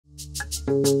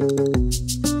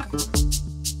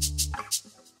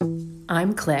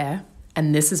I'm Claire,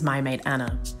 and this is my mate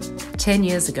Anna. 10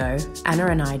 years ago, Anna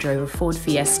and I drove a Ford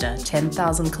Fiesta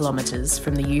 10,000 kilometres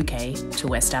from the UK to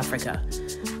West Africa.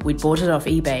 We'd bought it off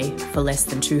eBay for less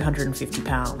than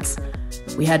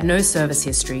 £250. We had no service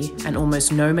history and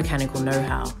almost no mechanical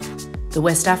know-how. The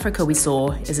West Africa we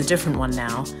saw is a different one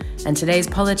now, and today's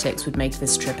politics would make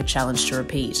this trip a challenge to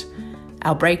repeat.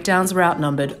 Our breakdowns were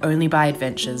outnumbered only by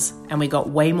adventures, and we got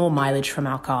way more mileage from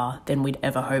our car than we'd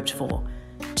ever hoped for.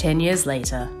 10 years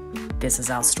later, this is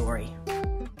our story.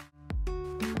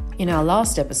 In our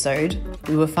last episode,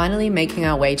 we were finally making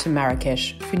our way to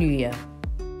Marrakesh for New Year.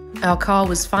 Our car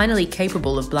was finally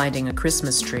capable of blinding a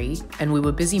Christmas tree, and we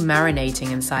were busy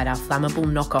marinating inside our flammable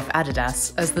knockoff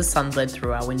Adidas as the sun bled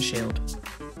through our windshield.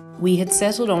 We had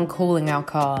settled on calling our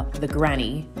car the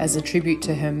Granny as a tribute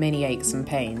to her many aches and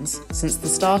pains, since the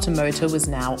starter motor was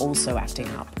now also acting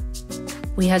up.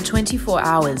 We had 24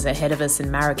 hours ahead of us in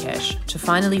Marrakesh to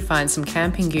finally find some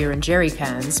camping gear and jerry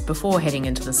cans before heading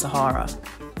into the Sahara.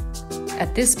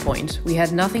 At this point, we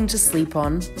had nothing to sleep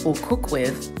on or cook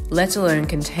with, let alone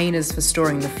containers for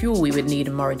storing the fuel we would need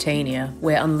in Mauritania,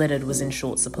 where unleaded was in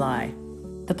short supply.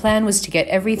 The plan was to get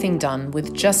everything done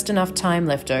with just enough time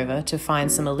left over to find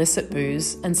some illicit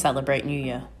booze and celebrate New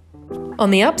Year. On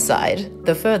the upside,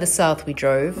 the further south we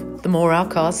drove, the more our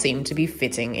car seemed to be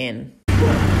fitting in.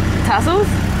 Tassels?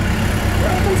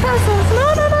 Tassels. No,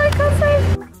 I can't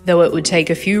say. Though it would take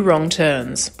a few wrong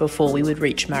turns before we would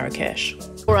reach Marrakesh.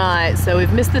 Right, so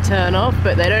we've missed the turn off,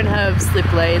 but they don't have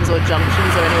slip lanes or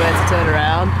junctions or anywhere to turn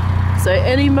around. So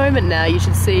any moment now you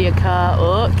should see a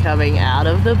car coming out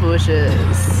of the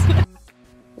bushes.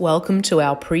 Welcome to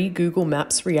our pre-Google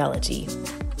Maps reality.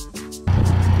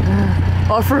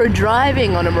 Off-road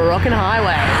driving on a Moroccan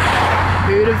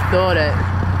highway. Who'd have thought it?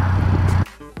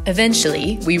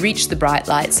 Eventually, we reached the bright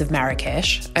lights of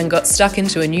Marrakesh and got stuck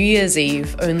into a New Year's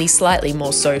Eve only slightly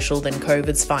more social than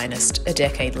COVID's finest a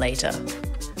decade later.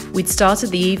 We'd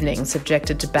started the evening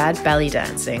subjected to bad belly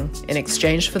dancing in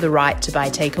exchange for the right to buy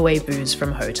takeaway booze from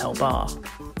a hotel bar.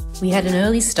 We had an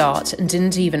early start and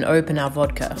didn't even open our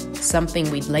vodka, something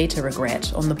we'd later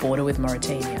regret on the border with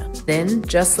Mauritania. Then,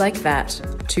 just like that,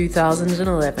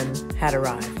 2011 had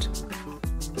arrived.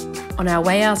 On our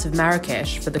way out of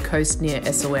Marrakesh for the coast near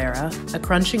Essaouira, a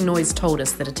crunching noise told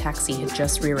us that a taxi had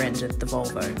just rear-ended the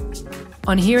Volvo.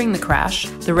 On hearing the crash,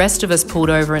 the rest of us pulled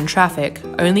over in traffic,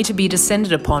 only to be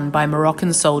descended upon by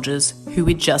Moroccan soldiers who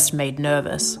we'd just made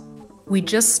nervous. We'd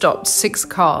just stopped 6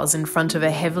 cars in front of a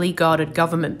heavily guarded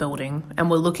government building and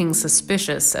were looking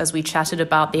suspicious as we chatted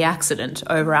about the accident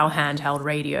over our handheld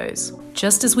radios.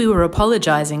 Just as we were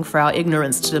apologising for our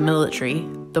ignorance to the military,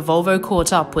 the Volvo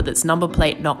caught up with its number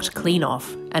plate knocked clean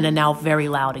off and a now very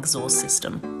loud exhaust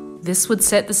system. This would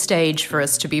set the stage for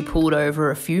us to be pulled over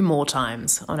a few more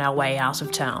times on our way out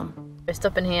of town. We're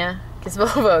stopping here because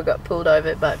Volvo got pulled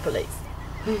over by police.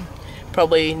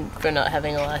 Probably for not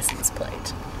having a license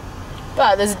plate.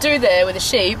 But there's a dude there with a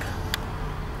sheep.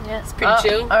 Yeah, it's pretty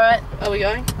chill. Alright. Are we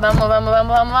going? Vamos, vamos,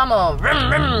 vamos, vamos, vamos. Vroom,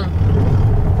 vroom.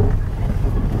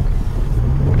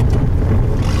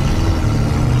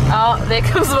 Oh, there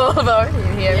comes Volvo. You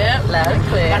hear it loud and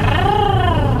clear.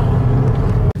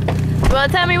 You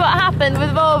want to tell me what happened with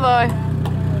Volvo?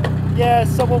 Yeah,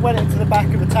 someone went into the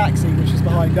back of a taxi which is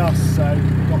behind us, so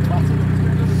we got clattered.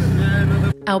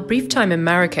 Our brief time in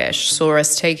Marrakesh saw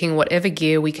us taking whatever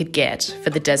gear we could get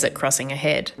for the desert crossing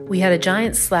ahead. We had a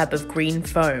giant slab of green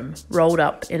foam rolled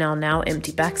up in our now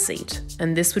empty backseat,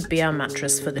 and this would be our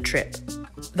mattress for the trip.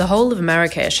 The whole of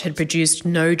Marrakesh had produced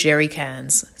no jerry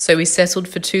cans, so we settled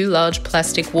for 2 large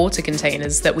plastic water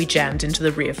containers that we jammed into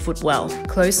the rear footwell.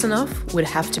 Close enough would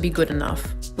have to be good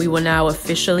enough. We were now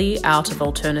officially out of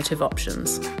alternative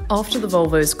options. After the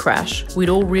Volvo's crash, we'd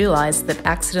all realised that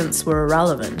accidents were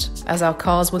irrelevant, as our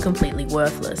cars were completely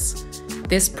worthless.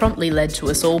 This promptly led to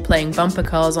us all playing bumper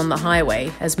cars on the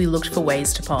highway as we looked for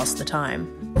ways to pass the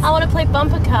time. I want to play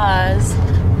bumper cars.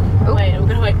 Oh, wait, I'm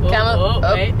gonna wait. Camel,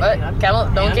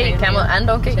 camel, donkey, camel, and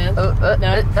donkey. Bumper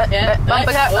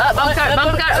car,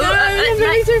 bumper car.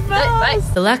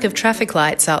 The lack of traffic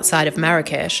lights outside of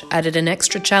Marrakesh added an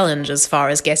extra challenge as far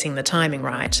as getting the timing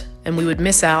right, and we would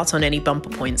miss out on any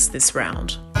bumper points this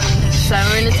round. So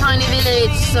we're in a tiny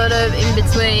village, sort of in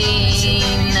between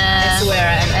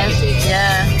Essaouira and Agadir.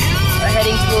 Yeah, we're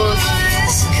heading towards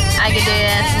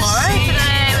Agadir tomorrow.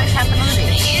 Today we're camping on the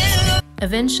beach.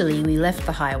 Eventually, we left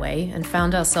the highway and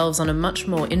found ourselves on a much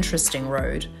more interesting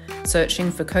road,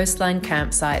 searching for coastline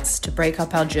campsites to break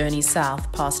up our journey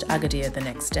south past Agadir the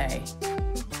next day.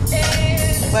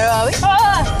 Where are we?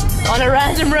 Ah! On a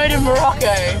random road in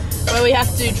Morocco, where we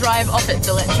have to drive off it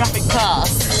to let traffic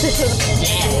pass.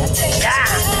 Yeah!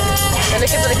 We're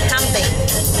looking for the camping.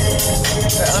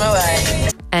 We're on our way.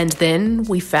 And then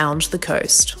we found the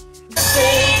coast.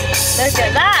 Look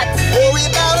at that! Worry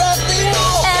about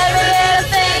every little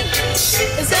thing.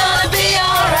 It's gonna be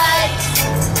alright.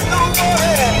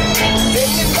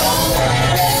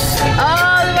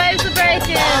 Oh, the waves are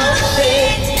breaking.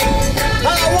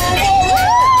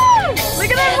 Look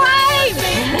at that wave!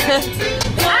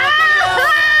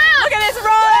 Look at this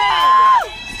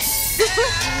rolling!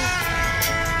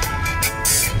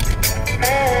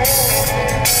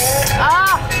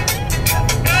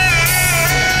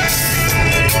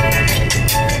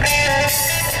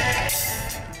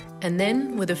 And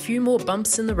then, with a few more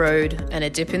bumps in the road and a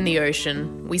dip in the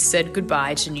ocean, we said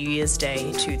goodbye to New Year's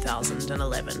Day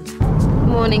 2011.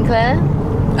 Morning, Claire.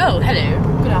 Oh, hello.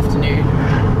 Good afternoon.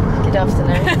 Good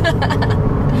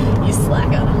afternoon. You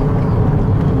slacker.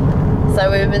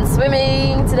 So we've been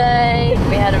swimming today.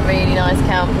 We had a really nice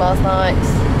camp last night.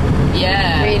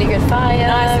 Yeah. Really good fire,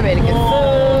 nice really good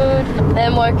food.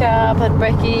 Then woke up, had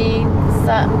brekkie,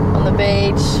 sat on the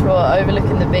beach, or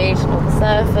overlooking the beach and all the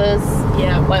surfers.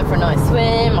 Yeah. Went for a nice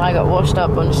swim. I got washed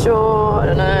up on shore. I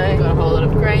don't know. Got a whole lot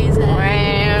of grazing.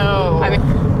 Wow. I mean,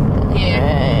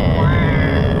 yeah.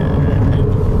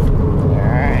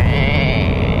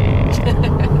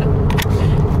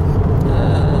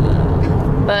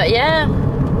 But yeah,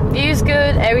 view's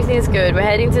good, everything's good. We're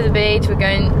heading to the beach, we're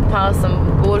going past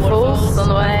some waterfalls on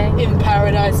the way. In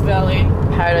Paradise Valley.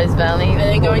 Paradise Valley. And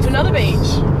then going to another beach.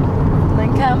 And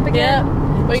then camp again.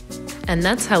 Yeah. And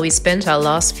that's how we spent our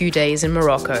last few days in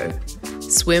Morocco.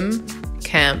 Swim,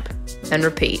 camp, and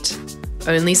repeat.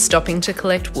 Only stopping to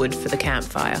collect wood for the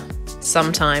campfire.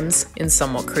 Sometimes in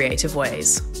somewhat creative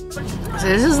ways. So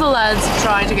this is the lads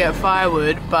trying to get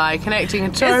firewood by connecting a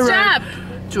tow rope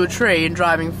to a tree and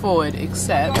driving forward,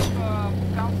 except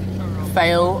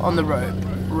fail on the rope.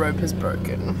 Rope is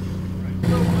broken.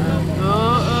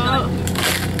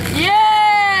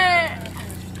 Yeah!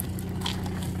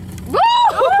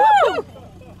 Woo!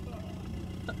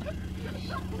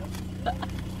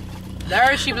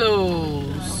 There she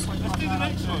blows.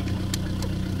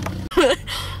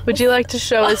 Would you like to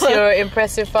show us your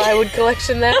impressive firewood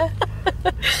collection there?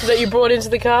 That you brought into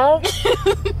the car?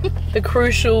 The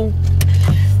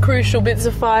crucial bits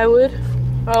of firewood.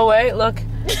 Oh wait, look.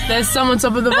 There's some on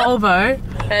top of the Volvo.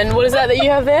 And what is that you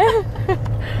have there?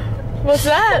 What's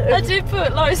that? I did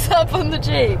put loads up on the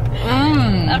Jeep.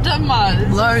 I've done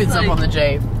mine. Loads up on the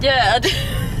Jeep. Yeah, I did.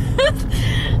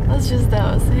 That's just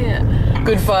how I see it.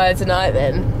 Good fire tonight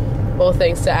then. All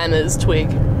thanks to Anna's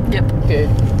twig. Yep. Good.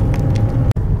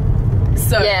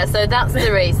 So Yeah, so that's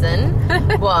the reason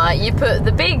why you put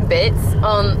the big bits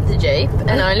on the Jeep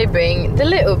and only bring the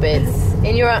little bits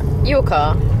in your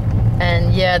car.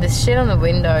 And yeah, this shit on the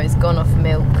window has gone off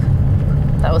milk.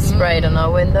 That was sprayed on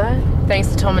our window. thanks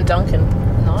to Tom and Duncan.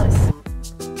 Nice.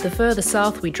 The further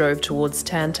south we drove towards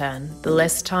Tantan, the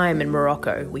less time in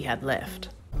Morocco we had left.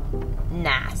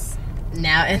 Nice.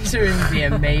 Now entering the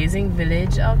amazing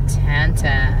village of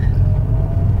Tantan.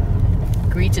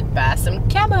 Greeted by some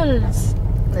camels.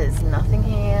 There's nothing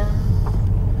here.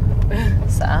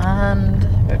 Sand.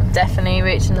 We're definitely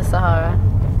reaching the Sahara.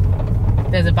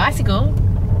 There's a bicycle.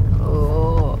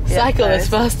 Oh, Cycle as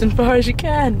fast and far as you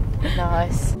can.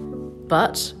 Nice.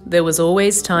 But there was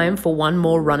always time for one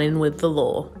more run-in with the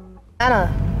law. Anna,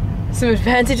 Some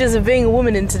advantages of being a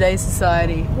woman in today's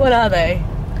society. What are they?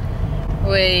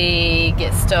 we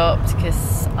get stopped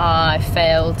because I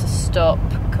failed to stop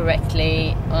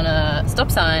correctly on a stop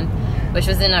sign, which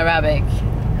was in Arabic,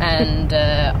 and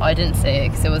I didn't see it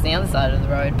because it was on the other side of the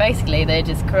road. Basically, they're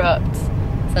just corrupt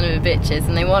son of a bitches,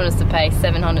 and they want us to pay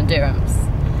 700 dirhams.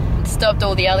 Stopped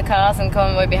all the other cars and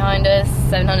convoy behind us,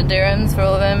 700 dirhams for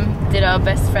all of them. Did our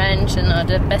best French and our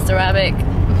best Arabic.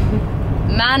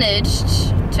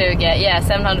 Managed to get,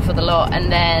 700 for the lot,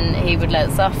 and then he would let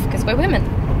us off because we're women.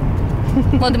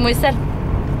 What did we say?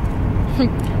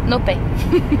 No pay.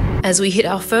 As we hit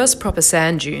our first proper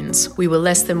sand dunes, we were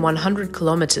less than 100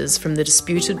 kilometres from the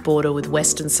disputed border with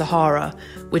Western Sahara,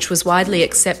 which was widely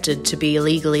accepted to be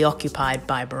illegally occupied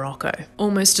by Morocco.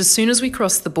 Almost as soon as we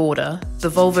crossed the border, the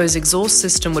Volvo's exhaust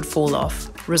system would fall off,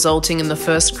 resulting in the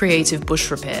first creative bush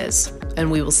repairs,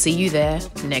 and we will see you there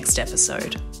next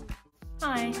episode.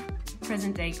 Hi,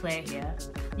 present day Claire here.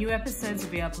 New episodes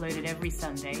will be uploaded every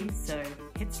Sunday, so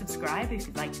hit subscribe if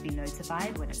you'd like to be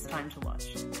notified when it's time to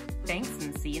watch. Thanks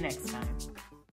and see you next time.